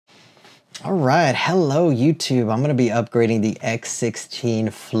All right, hello YouTube. I'm gonna be upgrading the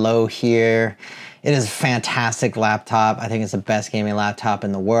X16 Flow here. It is a fantastic laptop. I think it's the best gaming laptop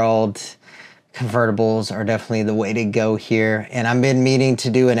in the world. Convertibles are definitely the way to go here. And I've been meaning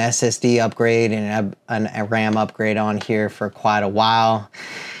to do an SSD upgrade and a RAM upgrade on here for quite a while.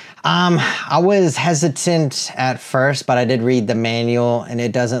 I was hesitant at first, but I did read the manual and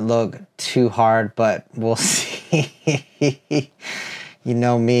it doesn't look too hard, but we'll see. You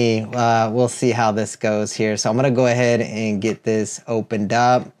know me, we'll see how this goes here. So I'm gonna go ahead and get this opened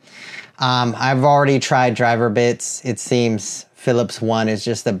up. I've already tried driver bits. It seems Philips One is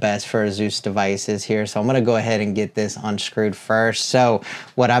just the best for ASUS devices here. So I'm gonna go ahead and get this unscrewed first. So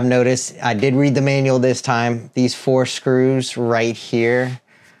what I've noticed, I did read the manual this time. These 4 screws right here,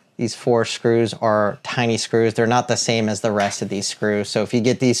 these 4 screws are tiny screws. They're not the same as the rest of these screws. So if you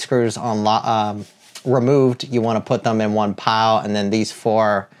get these screws on removed, you want to put them in one pile, and then these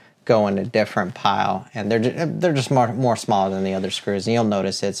 4 go in a different pile, and they're just more smaller than the other screws, and you'll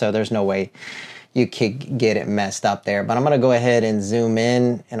notice it. So there's no way you could get it messed up there. But I'm going to go ahead and zoom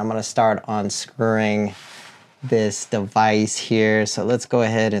in, and I'm going to start unscrewing this device here. So let's go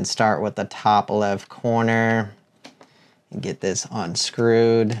ahead and start with the top left corner and get this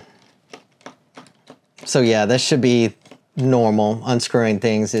unscrewed. So yeah, this should be normal. Unscrewing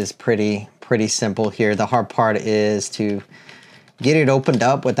things is pretty simple here. The hard part is to get it opened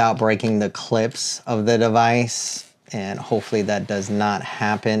up without breaking the clips of the device, and hopefully that does not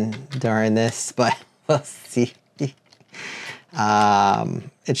happen during this, but we'll see. It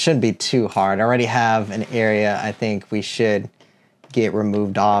shouldn't be too hard. I already have an area I think we should get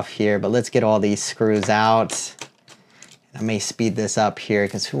removed off here, but let's get all these screws out. I may speed this up here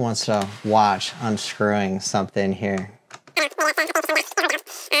because who wants to watch unscrewing something here?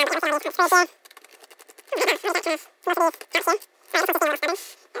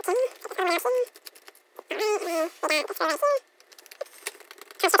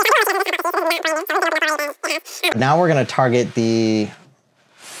 Now we're going to target the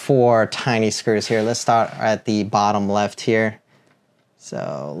 4 tiny screws here. Let's start at the bottom left here.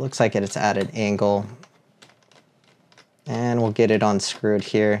 So looks like it's at an angle. And we'll get it unscrewed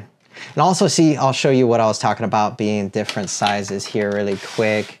here. And also see, I'll show you what I was talking about being different sizes here really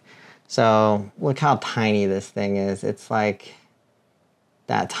quick. So look how tiny this thing is. It's like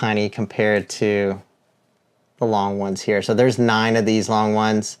that tiny compared to the long ones here. So there's 9 of these long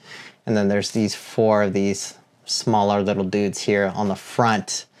ones, and then there's these 4 of these smaller little dudes here on the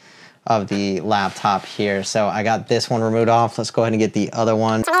front of the laptop here. So I got this one removed off. Let's go ahead and get the other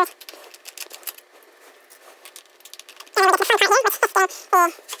one.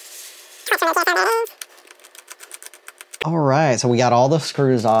 All right, so we got all the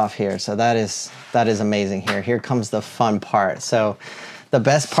screws off here. So that is amazing here. Here comes the fun part. So the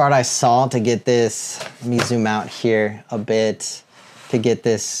best part I saw to get this, let me zoom out here a bit, to get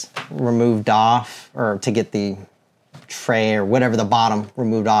this removed off, or to get the tray or whatever, the bottom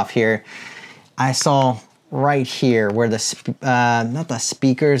removed off here. I saw right here where the, not the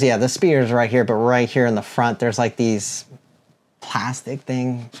speakers, yeah, the speakers right here, but right here in the front, there's like these plastic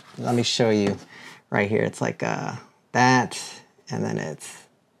thing. Let me show you right here. It's like that, and then it's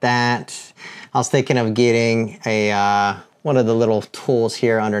that. I was thinking of getting a one of the little tools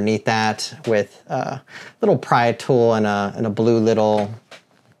here underneath that with a little pry tool and a blue little,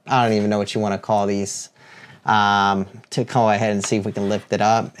 I don't even know what you want to call these, to go ahead and see if we can lift it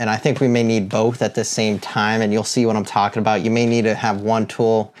up. And I think we may need both at the same time, and you'll see what I'm talking about. You may need to have one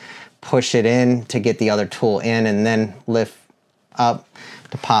tool push it in to get the other tool in, and then lift up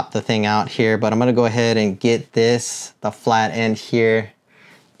to pop the thing out here. But I'm gonna go ahead and get this, the flat end here,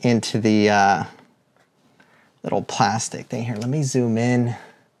 into the little plastic thing here. Let me zoom in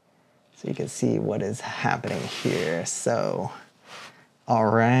so you can see what is happening here. So, all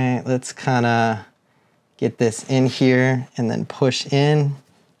right, let's kind of get this in here and then push in.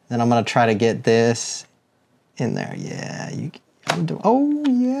 Then I'm gonna try to get this in there. Yeah, oh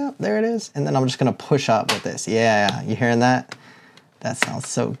yeah, there it is. And then I'm just gonna push up with this. Yeah, you hearing that? That sounds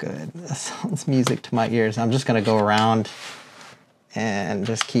so good. That sounds music to my ears. I'm just gonna go around and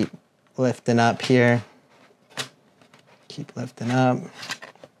just keep lifting up here. Keep lifting up.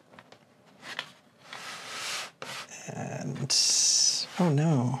 And, oh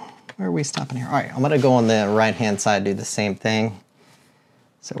no, where are we stopping here? All right, I'm gonna go on the right-hand side, do the same thing.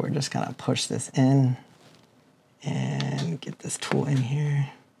 So we're just gonna push this in and get this tool in here.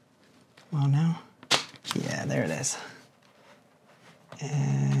 Come on now. Yeah, there it is.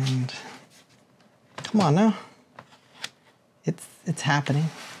 And come on now. It's happening.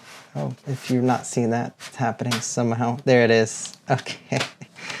 Oh, if you're not seeing that, it's happening somehow. There it is. Okay.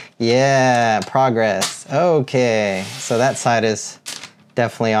 Yeah, progress. Okay, so that side is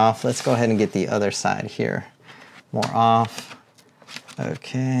definitely off. Let's go ahead and get the other side here more off.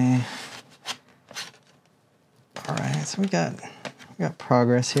 Okay. All right, so we got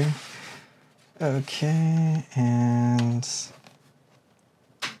progress here. Okay, and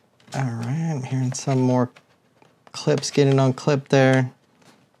all right, I'm hearing some more clips getting unclipped there.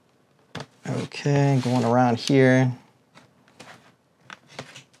 Okay, going around here.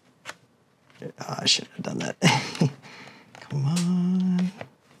 Oh, I should have done that. Come on.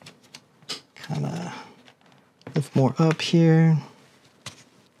 Kind of lift more up here.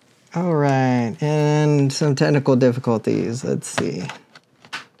 All right, and some technical difficulties. Let's see.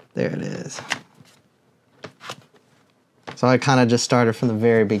 There it is. So I kind of just started from the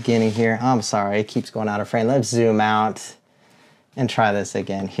very beginning here. I'm sorry, it keeps going out of frame. Let's zoom out and try this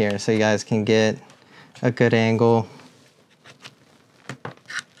again here so you guys can get a good angle.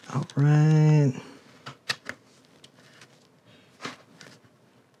 All right.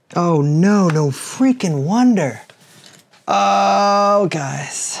 Oh no, no freaking wonder. Oh,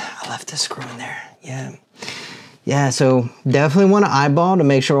 guys, I left the screw in there. Yeah. Yeah, so definitely want to eyeball to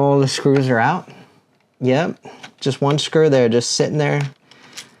make sure all the screws are out. Yep, just one screw there, just sitting there.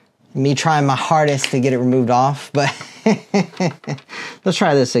 Me trying my hardest to get it removed off, but let's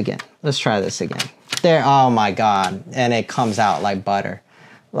try this again. Let's try this again. There, oh my God, and it comes out like butter.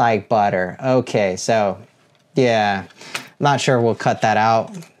 Like butter. Okay, so yeah, not sure we'll cut that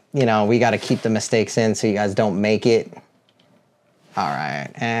out. You know, we got to keep the mistakes in so you guys don't make it. All right,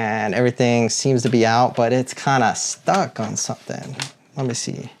 and everything seems to be out, but it's kind of stuck on something. Let me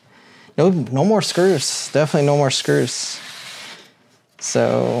see. No more screws. Definitely no more screws.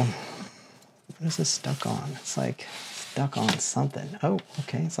 So, what is this stuck on? It's like stuck on something. Oh,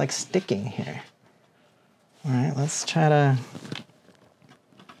 okay, it's like sticking here. All right, let's try to.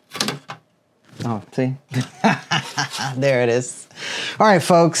 Oh, see? There it is. All right,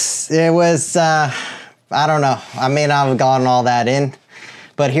 folks. It was, I don't know. I may not have gotten all that in,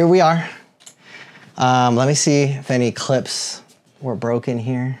 but here we are. Let me see if any clips were broken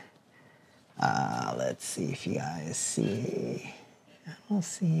here. Let's see if you guys see. I don't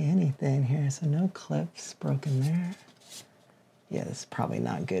see anything here, so no clips broken there. Yeah, this is probably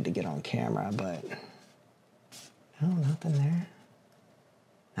not good to get on camera, but no, nothing there.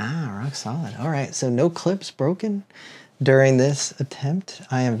 Ah, rock solid. All right, so no clips broken during this attempt.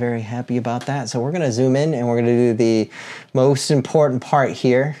 I am very happy about that. So we're gonna zoom in and we're gonna do the most important part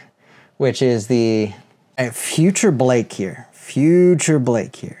here, which is the future Blake here. Future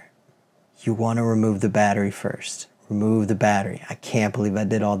Blake here. You wanna remove the battery first. Remove the battery. I can't believe I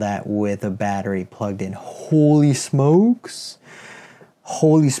did all that with a battery plugged in. Holy smokes.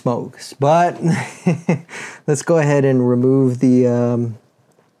 Holy smokes. But let's go ahead and remove the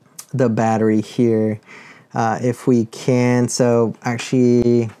battery here if we can. So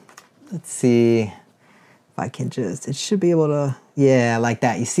actually, let's see if I can just, it should be able to, yeah, like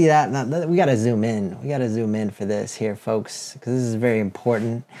that. You see that? Now, we got to zoom in. We got to zoom in for this here, folks, because this is very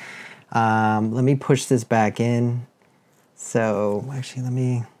important. Let me push this back in. So actually, let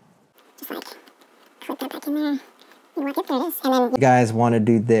me just like clip that back in there. You want it, there it is. And then you guys want to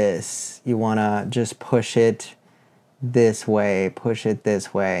do this. You want to just push it this way, push it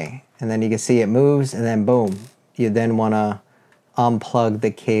this way, and then you can see it moves, and then boom, you then want to unplug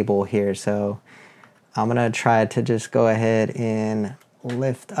the cable here. So I'm gonna try to just go ahead and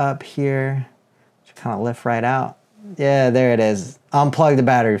lift up here, just kind of lift right out. Yeah, there it is. Unplug the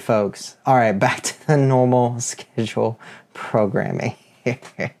battery, folks. All right, back to the normal schedule programming here.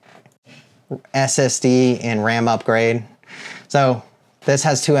 SSD and RAM upgrade. So this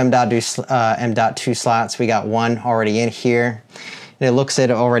has two M.2 slots. We got one already in here. And it looks like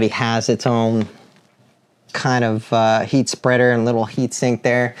it already has its own kind of heat spreader and little heat sink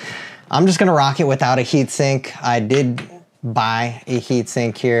there. I'm just gonna rock it without a heat sink. I did buy a heat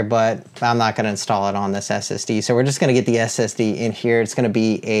sink here, but I'm not gonna install it on this SSD. So we're just gonna get the SSD in here. It's gonna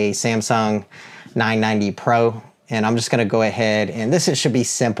be a Samsung 990 Pro. And I'm just gonna go ahead, and this should be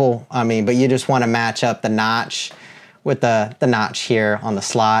simple. I mean, but you just wanna match up the notch with the notch here on the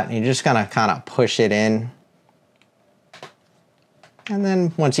slot. And you're just gonna kind of push it in. And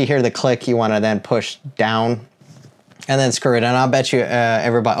then once you hear the click, you wanna then push down and then screw it in. I'll bet you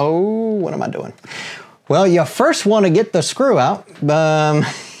everybody, oh, what am I doing? Well, you first wanna get the screw out, out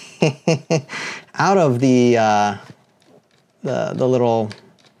of the little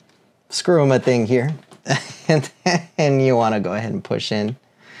screw thing here. And you wanna go ahead and push in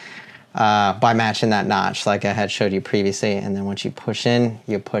by matching that notch like I had showed you previously. And then once you push in,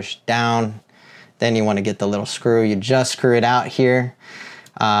 you push down. Then you want to get the little screw. You just screw it out here.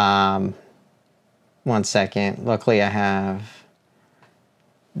 1 second. Luckily I have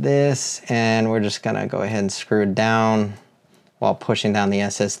this, and we're just gonna go ahead and screw it down while pushing down the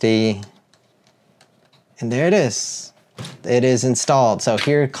SSD. And there it is. It is installed. So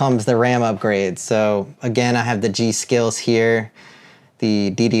here comes the RAM upgrade. So again, I have the G Skills here,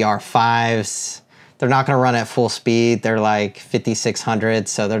 the DDR5s. They're not gonna run at full speed. They're like 5600,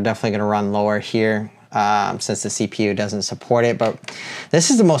 so they're definitely gonna run lower here since the CPU doesn't support it. But this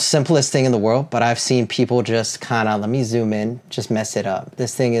is the most simplest thing in the world, but I've seen people just kinda, let me zoom in, just mess it up.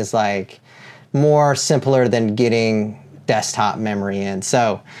 This thing is like more simpler than getting desktop memory in.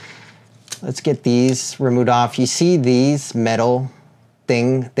 So let's get these removed off. You see these metal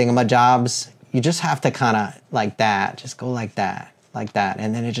thingamajobs, you just have to kind of like that, just go like that,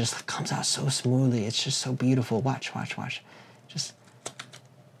 and then it just comes out so smoothly. It's just so beautiful. Watch, watch, watch. Just,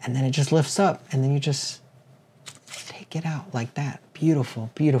 and then it just lifts up, and then you just take it out like that. Beautiful,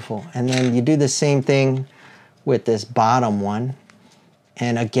 beautiful. And then you do the same thing with this bottom one.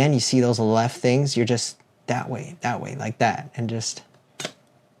 And again, you see those left things, you're just that way, like that, and just,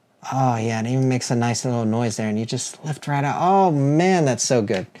 oh yeah, it even makes a nice little noise there, and you just lift right out. Oh man, that's so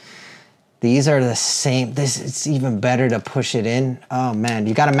good. These are the same. This, it's even better to push it in. Oh man,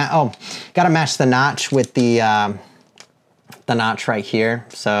 you gotta match the notch with the notch right here.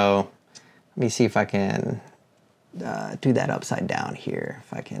 So let me see if I can do that upside down here.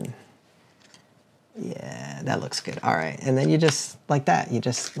 If I can, yeah, that looks good. All right, and then you just like that. You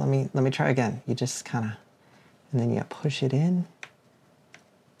just let me try again. You just kind of, and then you push it in.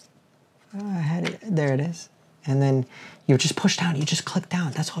 Oh, I had it. There it is. And then you just push down. You just click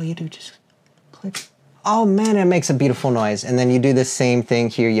down. That's all you do. Just click. Oh man, it makes a beautiful noise. And then you do the same thing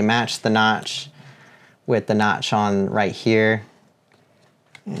here. You match the notch with the notch on right here.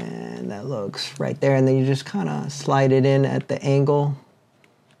 And that looks right there. And then you just kind of slide it in at the angle.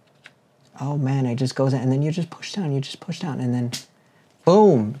 Oh man, it just goes in. And then you just push down. You just push down. And then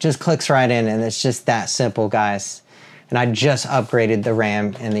boom, just clicks right in. And it's just that simple, guys. And I just upgraded the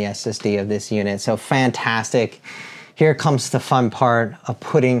RAM and the SSD of this unit. So fantastic. Here comes the fun part of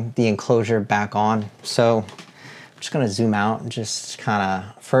putting the enclosure back on. So I'm just gonna zoom out and just kind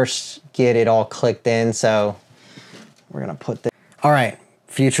of first get it all clicked in. So we're gonna put this. All right,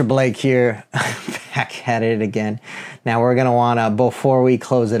 Future Blake here, back at it again. Now we're gonna wanna, before we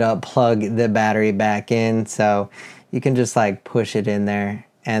close it up, plug the battery back in. So you can just like push it in there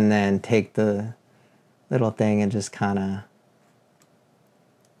and then take the little thing and just kind of,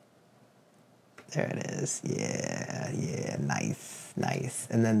 there it is. Yeah, nice, nice.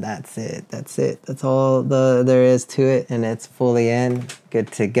 And then that's it. That's all there is to it, and it's fully in,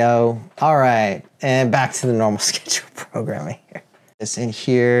 good to go. All right, and back to the normal schedule programming here. It's in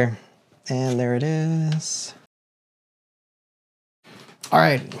here, and there it is. All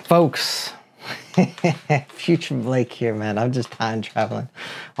right, folks. Future Blake here, man. I'm just time traveling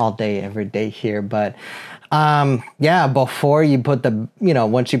all day, every day here. But yeah, before you put the,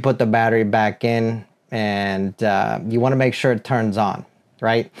 once you put the battery back in, and you want to make sure it turns on,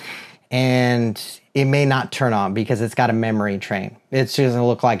 right? And it may not turn on because it's got a memory train. It's just gonna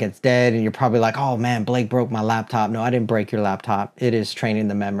look like it's dead, and you're probably like, oh man, Blake broke my laptop. No, I didn't break your laptop. It is training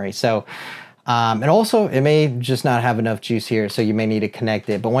the memory. So and also it may just not have enough juice here, so you may need to connect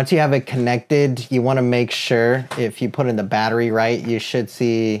it. But once you have it connected, you want to make sure, if you put in the battery right, you should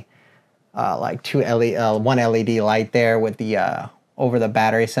see like one LED light there with the over the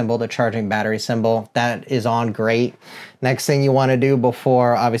battery symbol, the charging battery symbol. That is on great. Next thing you want to do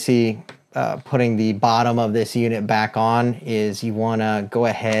before obviously putting the bottom of this unit back on is you want to go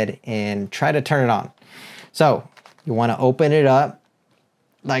ahead and try to turn it on. So you want to open it up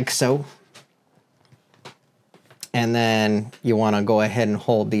like so. And then you want to go ahead and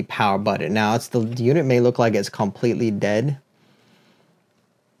hold the power button. Now, the unit may look like it's completely dead,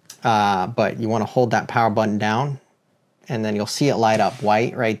 but you want to hold that power button down, and then you'll see it light up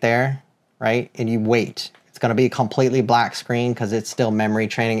white right there, right? And you wait. It's going to be a completely black screen because it's still memory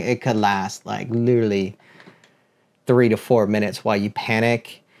training. It could last like literally 3 to 4 minutes while you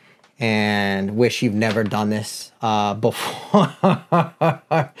panic and wish you've never done this before.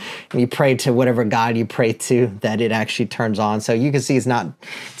 And you pray to whatever God you pray to that it actually turns on. So you can see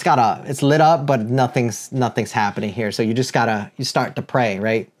it's lit up, but nothing's happening here. So you just you start to pray,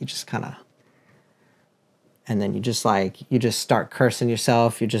 right? You just kind of, and then you just start cursing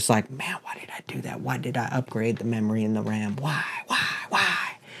yourself. You're just like, man, why did I do that? Why did I upgrade the memory and the RAM? Why?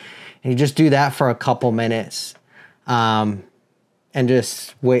 And you just do that for a couple minutes. And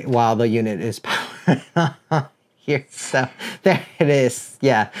just wait while the unit is powered on here. So there it is.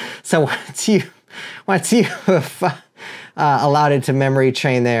 Yeah. So once you allowed it to memory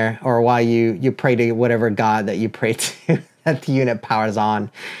train there, or while you pray to whatever God that you pray to, that the unit powers on,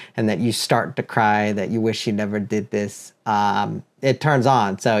 and that you start to cry that you wish you never did this. It turns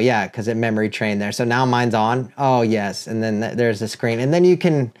on. So yeah, because it memory trained there. So now mine's on. Oh yes, and then there's the screen, and then you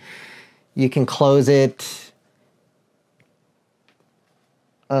can close it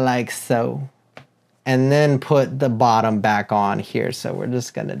like so, and then put the bottom back on here. So we're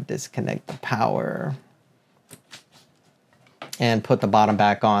just gonna disconnect the power and put the bottom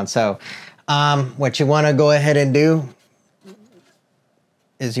back on. So what you want to go ahead and do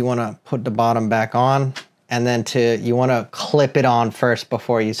is you want to put the bottom back on, and then you want to clip it on first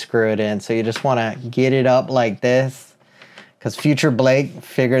before you screw it in. So you just want to get it up like this, because future Blake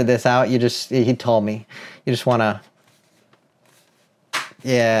figured this out. He told me, you just want to,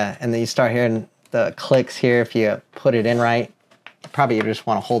 yeah, and then you start hearing the clicks here if you put it in right. Probably you just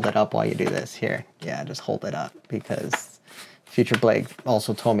want to hold it up while you do this here. Yeah, just hold it up, because future Blake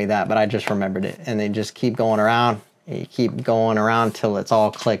also told me that, but I just remembered it. And then just keep going around. You keep going around till it's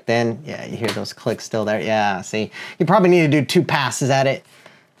all clicked in. Yeah, you hear those clicks still there. Yeah, see, you probably need to do 2 passes at it.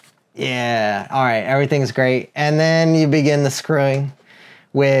 Yeah, all right, everything's great. And then you begin the screwing,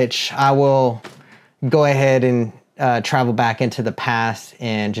 which I will go ahead and travel back into the past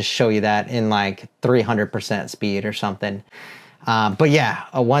and just show you that in like 300% speed or something. But yeah,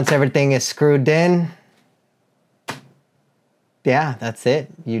 once everything is screwed in, yeah, that's it.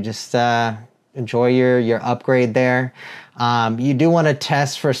 You just enjoy your upgrade there. You do want to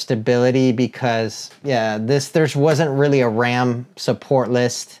test for stability, because yeah, there wasn't really a RAM support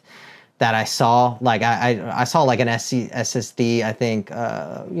list that I saw. Like I saw like an SSD, I think,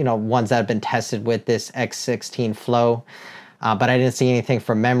 you know, ones that have been tested with this X16 Flow, but I didn't see anything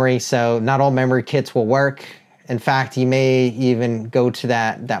for memory. So not all memory kits will work. In fact, you may even go to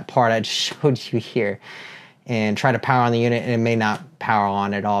that part I just showed you here and try to power on the unit, and it may not power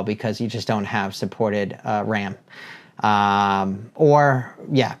on at all because you just don't have supported RAM. Or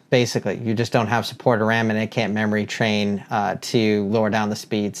yeah, basically you just don't have supported RAM, and it can't memory train to lower down the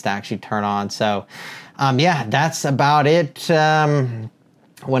speeds to actually turn on. So yeah, that's about it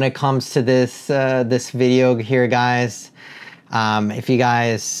when it comes to this this video here, guys. If you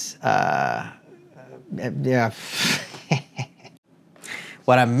guys yeah.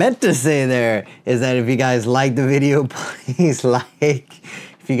 What I meant to say there is that if you guys like the video, please like.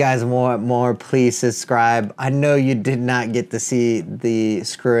 If you guys want more, please subscribe. I know you did not get to see the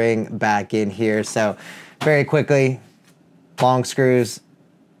screwing back in here. So very quickly, long screws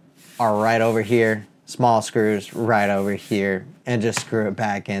are right over here. Small screws right over here. And just screw it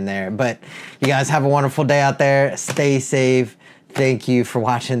back in there. But you guys have a wonderful day out there. Stay safe. Thank you for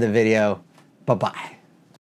watching the video. Bye-bye.